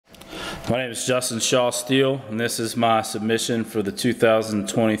My name is Justin Shaw Steele, and this is my submission for the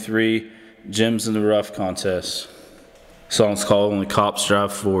 2023 Gems in the Rough contest. The song's called Only Cops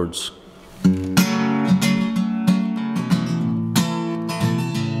Drive Fords.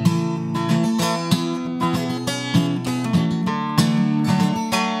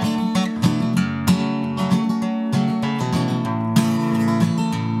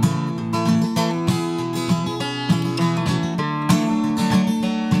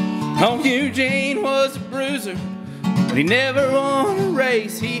 Old Eugene was a bruiser, but he never won a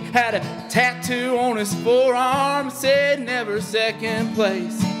race. He had a tattoo on his forearm that said never second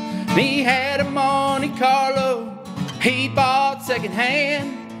place. And he had a Monte Carlo he bought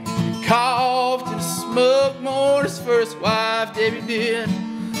secondhand. Coughed and smoked more than his first wife Debbie did.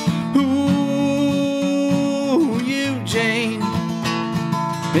 Ooh, Eugene,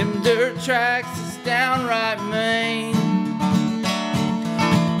 them dirt tracks is downright mean.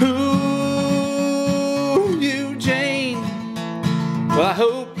 Well, I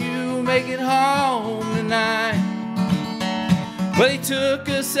hope you make it home tonight. Well, he took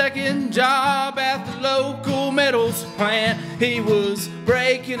a second job at the local metals plant. He was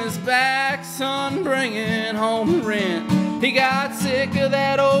breaking his back, son, bringing home the rent. He got sick of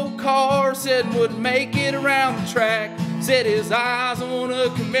that old car, said would make it around the track. Set his eyes on a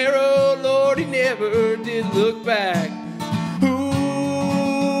Camaro, Lord, he never did look back.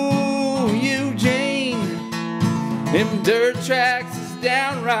 Ooh, Eugene, them dirt tracks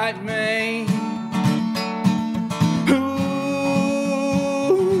downright mean.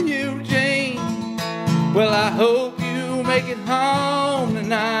 Ooh, Eugene, well, I hope you make it home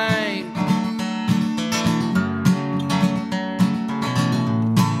tonight.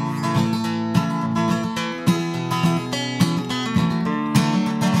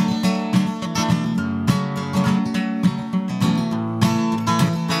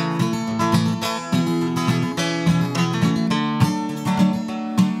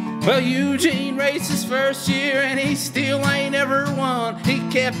 Well, Eugene raced his first year and he still ain't ever won. He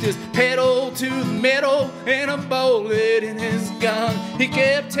kept his pedal to the metal and a bullet in his gun. He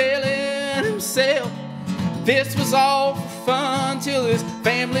kept telling himself this was all for fun, till his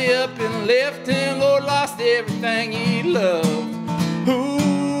family up and left him. Lord, lost everything he loved. Ooh,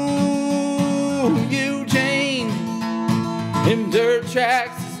 Eugene, them dirt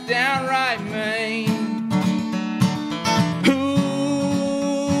tracks is downright mean.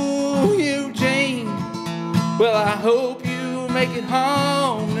 Well, I hope you make it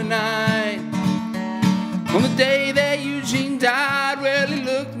home tonight. On the day that Eugene died, well, he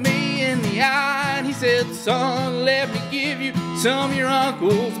looked me in the eye and he said, son, let me give you some of your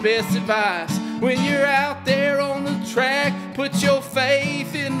uncle's best advice. When you're out there on the track, put your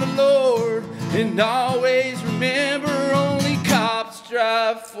faith in the Lord, and always remember only cops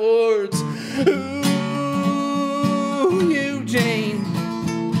drive Fords. Ooh, Eugene,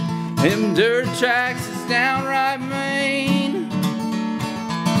 them dirt tracks is downright mean.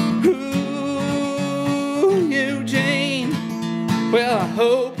 Ooh, Eugene, well, I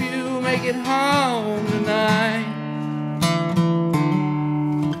hope you make it home tonight.